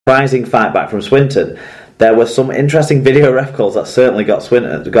Surprising fight back from Swinton. There were some interesting video ref calls that certainly got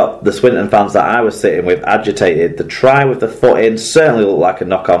the Swinton fans that I was sitting with agitated. The try with the foot in certainly looked like a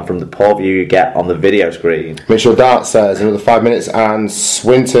knock-on from the poor view you get on the video screen. Mitchell Dart says another 5 minutes and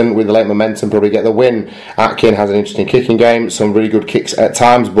Swinton with the late momentum probably get the win. Atkin has an interesting kicking game, some really good kicks at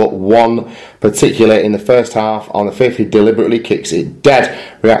times, but one particular in the first half on the fifth, he deliberately kicks it dead.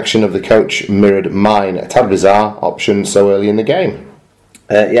 Reaction of the coach mirrored mine. A tad bizarre option so early in the game.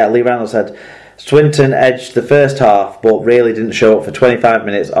 Lee Randall said Swinton edged the first half but really didn't show up for 25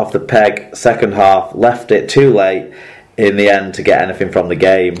 minutes off the peg. Second half left it too late in the end to get anything from the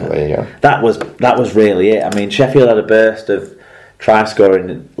game. There you go. That was really it. I mean, Sheffield had a burst of try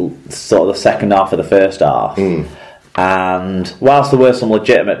scoring sort of the second half of the first half. And whilst there were some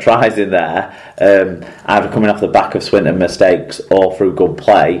legitimate tries in there, either coming off the back of Swinton mistakes or through good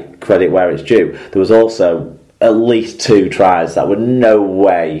play, credit where it's due, there was also at least 2 tries that were no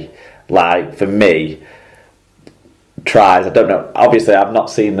way, like, for me, tries. I don't know. Obviously, I've not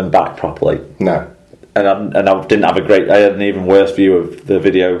seen them back properly. No. And I didn't have I had an even worse view of the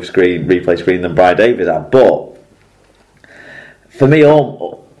replay screen than Brian Davies had. But for me,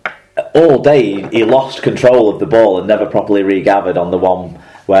 all day he lost control of the ball and never properly regathered on the one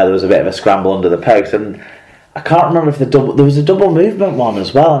where there was a bit of a scramble under the post. And I can't remember if there was a double movement one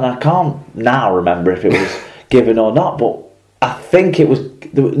as well, and I can't now remember if it was given or not. But I think it was.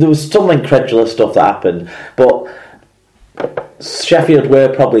 There was some incredulous stuff that happened, but Sheffield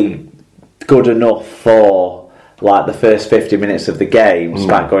were probably good enough for like the first 50 minutes of the game,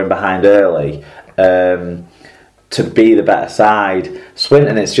 despite going behind early, to be the better side.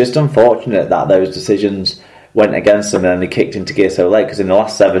 Swinton, it's just unfortunate that those decisions went against them and then they kicked into gear so late, because in the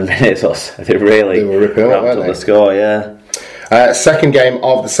last 7 minutes they were ripping up, weren't they? The score, yeah. Second game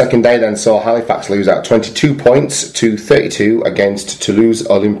of the second day then saw Halifax lose out 22 points to 32 against Toulouse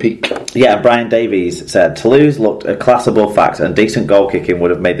Olympique. Yeah, Brian Davies said Toulouse looked a class above facts and decent goal kicking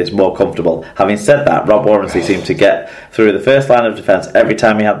would have made this more comfortable. Having said that, Rob Warrensley seemed to get through the first line of defence every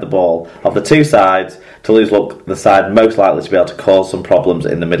time he had the ball. Of the two sides, Toulouse looked the side most likely to be able to cause some problems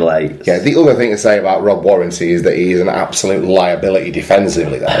in the middle eight. Yeah, the other thing to say about Rob Warrensley is that he is an absolute liability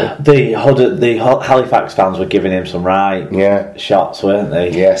defensively, though. The Halifax fans were giving him some shots, weren't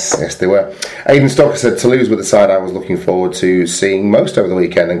they? Yes, they were. Aidan Stocker said Toulouse were the side I was looking forward to seeing most over the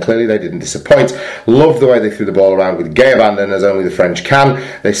weekend, and clearly they didn't disappoint. Loved the way they threw the ball around with gay abandon, as only the French can.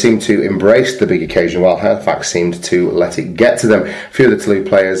 They seemed to embrace the big occasion, while Halifax seemed to let it get to them. A few of the Toulouse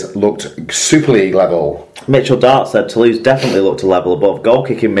players looked Super League level. Mitchell Dart said Toulouse definitely looked a level above. Goal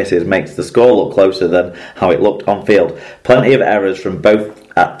kicking misses makes the score look closer than how it looked on field. Plenty of errors from both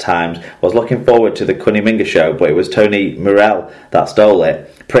at times. Was looking forward to the Cunningham show, but it was Tony Murrell that stole it.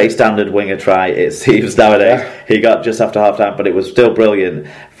 Pretty standard winger try, it seems, nowadays. Yeah. He got just after half time, but it was still brilliant.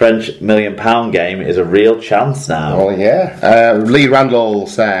 French £1 million game is a real chance now. Oh yeah. Lee Randall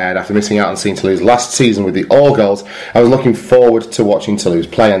said, after missing out on seeing Toulouse last season with the All Goals, I was looking forward to watching Toulouse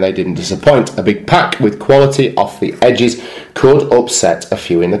play, and they didn't disappoint. A big pack with quality off the edges could upset a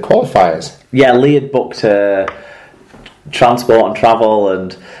few in the qualifiers. Yeah, Lee had booked transport and travel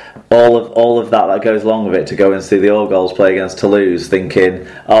and all of that goes along with it to go and see the All Goals play against Toulouse, thinking,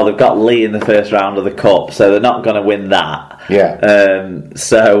 they've got Lee in the first round of the Cup, so they're not going to win that. Yeah.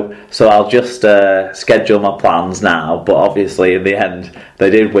 So I'll just schedule my plans now. But obviously, in the end, they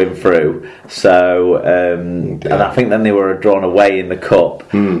did win through. So and I think then they were drawn away in the Cup.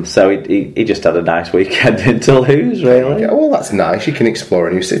 So he just had a nice weekend in Toulouse, really. Yeah, well, that's nice. You can explore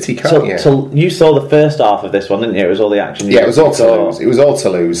a new city, can't you? So you saw the first half of this one, didn't you? It was all the action. Yeah, it was all Toulouse. It was all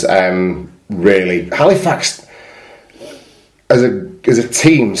Toulouse. Really, Halifax as a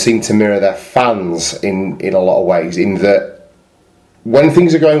team seemed to mirror their fans in a lot of ways, in that when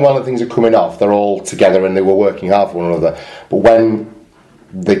things are going well and things are coming off, they're all together and they were working hard for one another. But when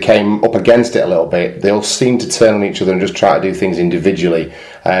they came up against it a little bit, they all seemed to turn on each other and just try to do things individually.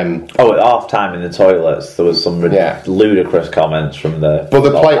 At half time in the toilets, there was some ludicrous comments from the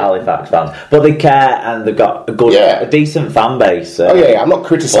Halifax fans. But they care, and they've got a decent fan base. I'm not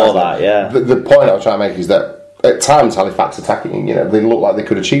criticising that. Yeah. The point I was trying to make is that at times Halifax attacking, they looked like they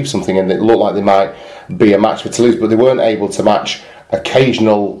could achieve something, and it looked like they might be a match for Toulouse, but they weren't able to match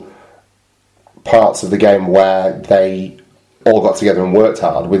occasional parts of the game where they all got together and worked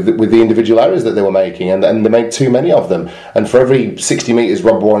hard with the individual errors that they were making, and they made too many of them. And for every 60 metres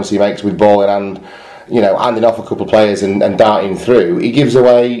Rob Warrensley makes with ball in hand, handing off a couple of players and darting through, he gives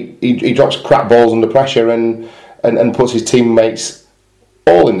away, he drops crap balls under pressure and puts his teammates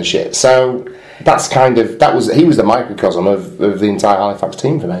all in the shit. So That's he was the microcosm of the entire Halifax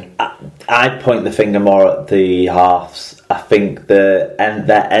team for me. I'd point the finger more at the halves. I think their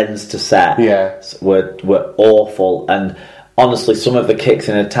ends to set were awful, and honestly, some of the kicks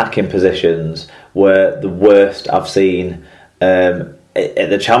in attacking positions were the worst I've seen at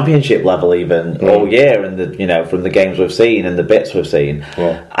the championship level, even all year, and from the games we've seen and the bits we've seen.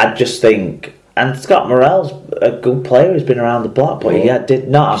 Yeah. I just think. And Scott Morell's a good player. He's been around the block, but he did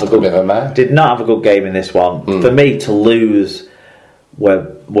not have a good game in this one. For me, Toulouse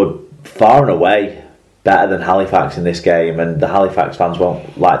were far and away better than Halifax in this game, and the Halifax fans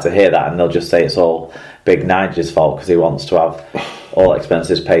won't like to hear that, and they'll just say it's all Big Nigel's fault because he wants to have all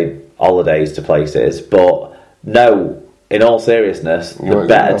expenses paid holidays to places. But no, in all seriousness, the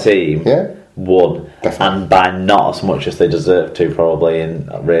better team won. Definitely. And by not as much as they deserve to, probably,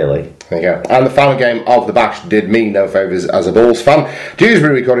 really. There you go. And the final game of the Bash did me no favours as a Bulls fan.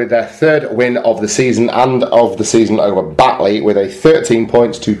 Dewsbury recorded their third win of the season and of the season over Batley with a 13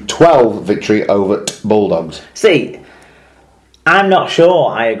 points to 12 victory over Bulldogs. See, I'm not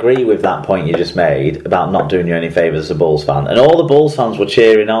sure I agree with that point you just made about not doing you any favours as a Bulls fan. And all the Bulls fans were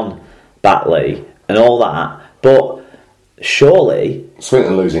cheering on Batley and all that, but surely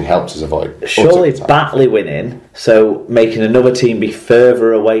Swinton losing helps us avoid. Surely it's Batley winning, so making another team be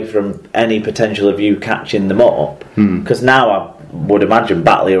further away from any potential of you catching them up. Because now I would imagine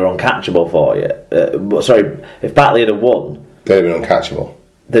Batley are uncatchable for you. If Batley had won, they'd have been uncatchable.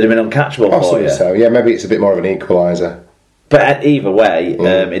 For you. So yeah, maybe it's a bit more of an equaliser. But either way,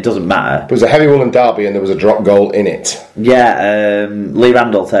 it doesn't matter. It was a heavy Woolland derby and there was a drop goal in it. Yeah, Lee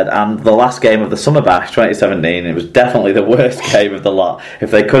Randall said, and the last game of the Summer Bash 2017, it was definitely the worst game of the lot.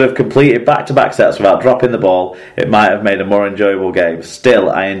 If they could have completed back-to-back sets without dropping the ball, it might have made a more enjoyable game. Still,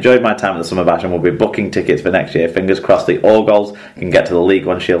 I enjoyed my time at the Summer Bash and will be booking tickets for next year. Fingers crossed the All-Goals can get to the League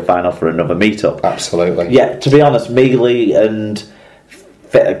One Shield final for another meet-up. Absolutely. Yeah, to be honest, Mealy and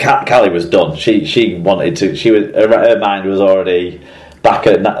Callie was done. She wanted to. Her mind was already back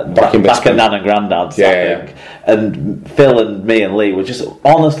at Nan and Grandad's. I think. And Phil and me and Lee were just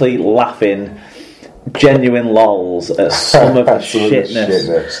honestly laughing, genuine lols at some of the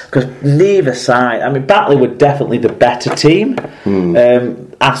shitness. Because neither side. I mean, Batley were definitely the better team.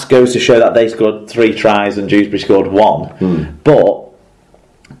 Ask goes to show that they scored 3 tries and Dewsbury scored 1. But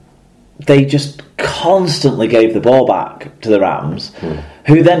they just constantly gave the ball back to the Rams,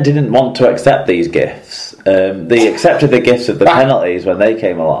 who then didn't want to accept these gifts. They accepted the gifts of the penalties when they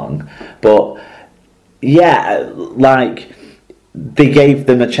came along, but they gave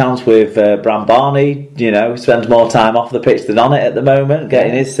them a chance with Bram Barney. Spends more time off the pitch than on it at the moment,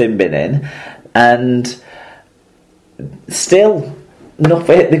 getting his sin bin in, and still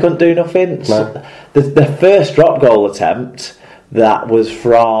nothing. They couldn't do nothing. No. The first drop goal attempt. That was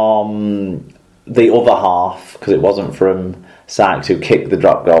from the other half, because it wasn't from Sykes, who kicked the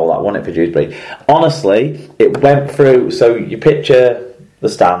drop goal that won it for Dewsbury. Honestly, it went through, so you picture the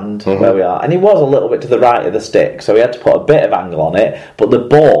stand where we are, and he was a little bit to the right of the stick, so he had to put a bit of angle on it, but the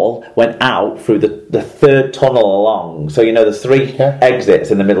ball went out through the third tunnel along. So there's 3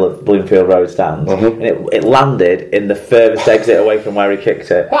 exits in the middle of Bloomfield Road stands, and it landed in the furthest exit away from where he kicked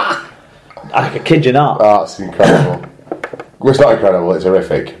it. I kid you not. Oh, that's incredible. Well, it's not incredible, it's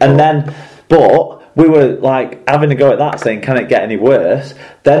horrific. But we were having a go at that, saying, can it get any worse?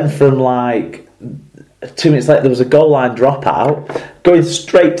 Then from 2 minutes later, there was a goal line dropout, going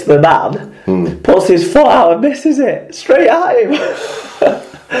straight to the man, puts his foot out and misses it, straight at him.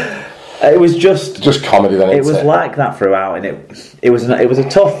 It was just comedy then, it was like that throughout, and it was a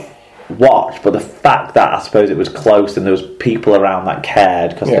tough watch, but the fact that I suppose it was close and there was people around that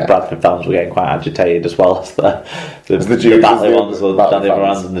cared, because the Bradford fans were getting quite agitated, as well as the Batley ones down the other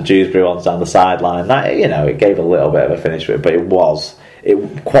end and the Dewsbury ones down the sideline. That it gave a little bit of a finish to it, but it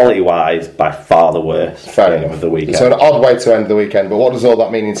quality wise by far the worst game of the weekend. So an odd way to end the weekend, but what does all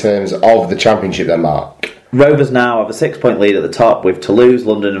that mean in terms of the championship then, Mark? Rovers now have a 6-point lead at the top, with Toulouse,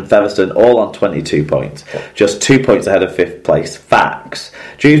 London and Featherstone all on 22 points. Just 2 points ahead of 5th place. Facts.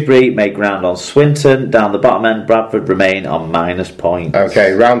 Dewsbury make ground on Swinton. Down the bottom end, Bradford remain on -points.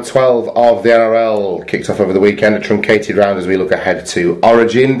 Okay, round 12 of the NRL kicked off over the weekend. A truncated round as we look ahead to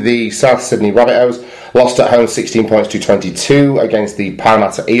Origin. The South Sydney Rabbitohs lost at home 16 points to 22 against the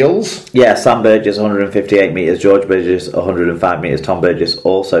Parramatta Eels. Yeah, Sam Burgess 158 metres, George Burgess 105 metres. Tom Burgess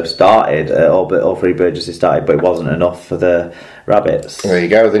also started, all 3 Burgesses started, but it wasn't enough for the Rabbits. There you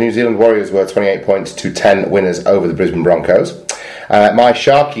go. The New Zealand Warriors were 28 points to 10 winners over the Brisbane Broncos. My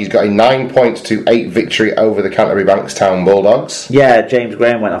Sharkies got a 9 points to 8 victory over the Canterbury Bankstown Bulldogs. Yeah, James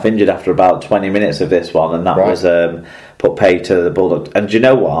Graham went off injured after about 20 minutes of this one, and that was put pay to the Bulldogs. And do you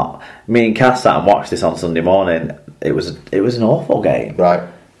know what? Me and Cass sat and watched this on Sunday morning. It was an awful game. Right.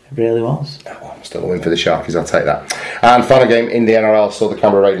 It really was. Oh, still a win for the Sharkies, I'll take that. And final game in the NRL saw the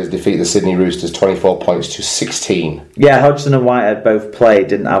Canberra Raiders defeat the Sydney Roosters 24 points to 16. Yeah, Hodgson and Whitehead both played,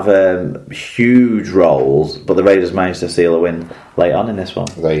 didn't have huge roles, but the Raiders managed to seal a win late on in this one.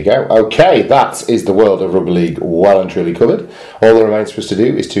 There you go. Okay, that is the world of rugby league well and truly covered. All that remains for us to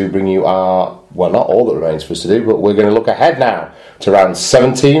do is to bring you our... Well, not all that remains for us to do, but we're going to look ahead now to round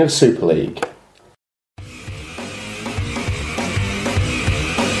 17 of Super League.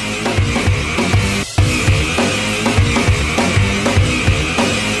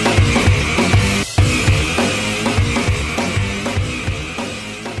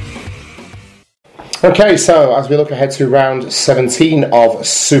 Okay, so as we look ahead to round 17 of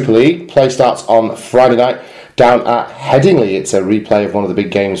Super League, play starts on Friday night down at Headingley. It's a replay of one of the big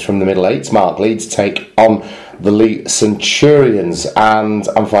games from the middle eights. Mark Leeds take on the Leigh Centurions, and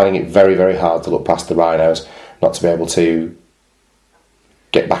I'm finding it very, very hard to look past the Rhinos, not to be able to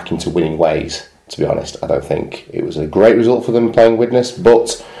get back into winning ways, to be honest. I don't think it was a great result for them playing Widnes,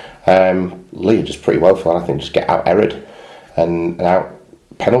 but Leigh are just pretty woeful, and I think just get out-errored and out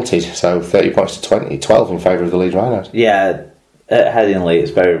penalties, so 30 points to 12 in favour of the Leeds Rhinos. Yeah, at Headingley it's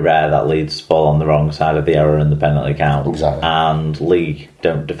very rare that Leeds fall on the wrong side of the error in the penalty count. Exactly. And Leigh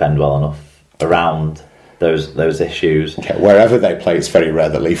don't defend well enough around those issues. Okay, wherever they play, it's very rare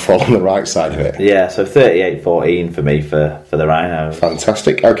that Leigh fall on the right side of it. Yeah, so 38-14 for me for the Rhinos.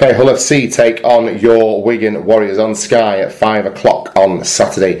 Fantastic. Okay, Hull FC take on your Wigan Warriors on Sky at 5 o'clock on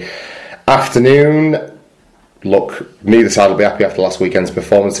Saturday afternoon. Look, neither side will be happy after last weekend's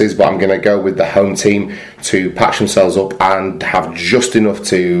performances, but I'm going to go with the home team to patch themselves up and have just enough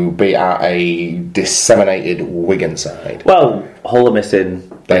to beat out a disseminated Wigan side. Well, Hull are missing,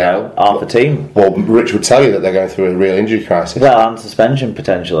 half a team. Well, Rich would tell you that they're going through a real injury crisis. Well, and suspension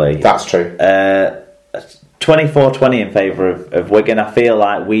potentially. That's true. 24-20 in favour of Wigan. I feel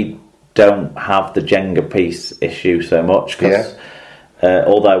like we don't have the Jenga piece issue so much, because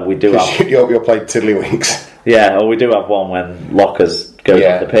although we do have... You're playing tiddlywinks. Yeah, well, we do have one when Lockers goes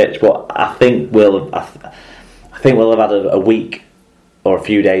off the pitch, but I think we'll have had a week or a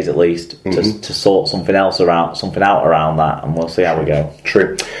few days at least to sort something out around that, and we'll see how we go.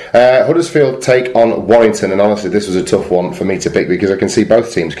 True. Huddersfield take on Warrington, and honestly, this was a tough one for me to pick because I can see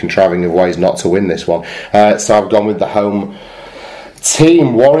both teams contriving of ways not to win this one. So I've gone with the home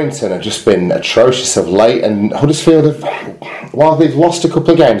team. Warrington have just been atrocious of late, and Huddersfield while they've lost a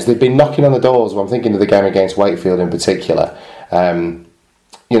couple of games, they've been knocking on the doors. Well, I'm thinking of the game against Wakefield in particular.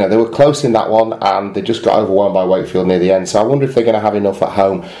 They were close in that one, and they just got overwhelmed by Wakefield near the end. So I wonder if they're going to have enough at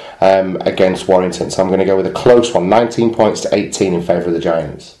home against Warrington. So I'm going to go with a close one, 19 points to 18 in favour of the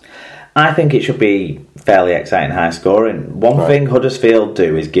Giants. I think it should be fairly exciting, high scoring. One thing Huddersfield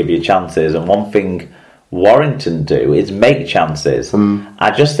do is give you chances, and one thing Warrington do is make chances.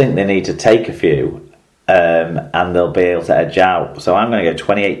 I just think they need to take a few, and they'll be able to edge out. So I'm going to go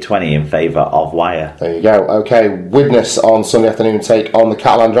 28-20 in favour of Wire. There you go. Okay, Widnes on Sunday afternoon take on the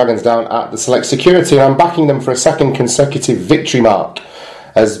Catalan Dragons down at the Select Security, and I'm backing them for a second consecutive victory mark.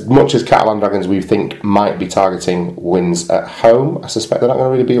 As much as Catalan Dragons we think might be targeting wins at home, I suspect they're not going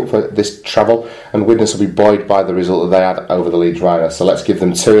to really be up for this travel, and Widnes will be buoyed by the result that they had over the Leeds Rhinos. So let's give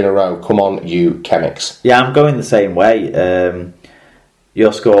them 2 in a row. Come on, you Chemics. Yeah, I'm going the same way.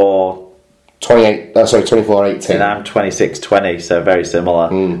 Your score 24-18. And I'm 26-20, so very similar,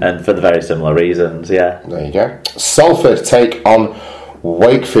 and for the very similar reasons. Yeah. There you go. Salford take on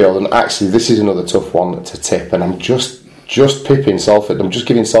Wakefield, and actually this is another tough one to tip, and I'm just pipping Salford. I'm just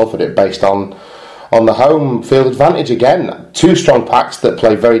giving Salford it based on the home field advantage again. 2 strong packs that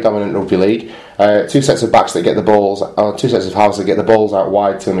play very dominant rugby league. 2 sets of backs that get the balls, 2 sets of halves that get the balls out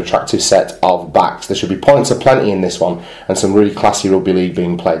wide to an attractive set of backs. There should be points aplenty in this one, and some really classy rugby league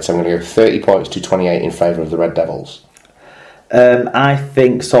being played. So I'm going to go 30 points to 28 in favour of the Red Devils. I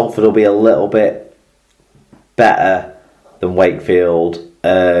think Salford will be a little bit better than Wakefield.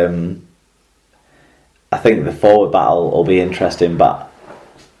 I think the forward battle will be interesting, but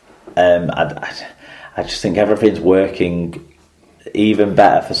I just think everything's working even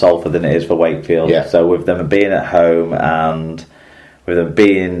better for Salford than it is for Wakefield. Yeah. So with them being at home and with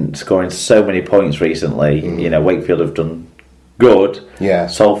them scoring so many points recently, Wakefield have done good. Yeah.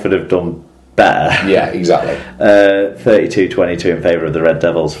 Salford have done better. Yeah, exactly. 32-22 in favour of the Red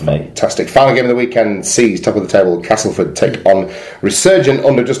Devils for me. Fantastic. Final game of the weekend sees top of the table Castleford take on Resurgent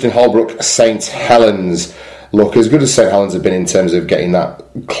under Justin Holbrook St Helens. Look, as good as St Helens have been in terms of getting that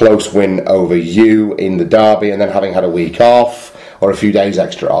close win over you in the derby and then having had a week off, or a few days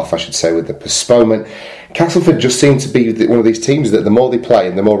extra off, I should say, with the postponement. Castleford just seem to be one of these teams that the more they play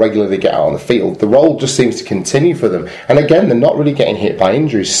and the more regularly they get out on the field, the role just seems to continue for them. And again, they're not really getting hit by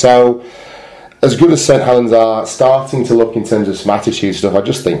injuries. So, as good as St Helens are starting to look in terms of some attitude stuff, I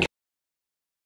just think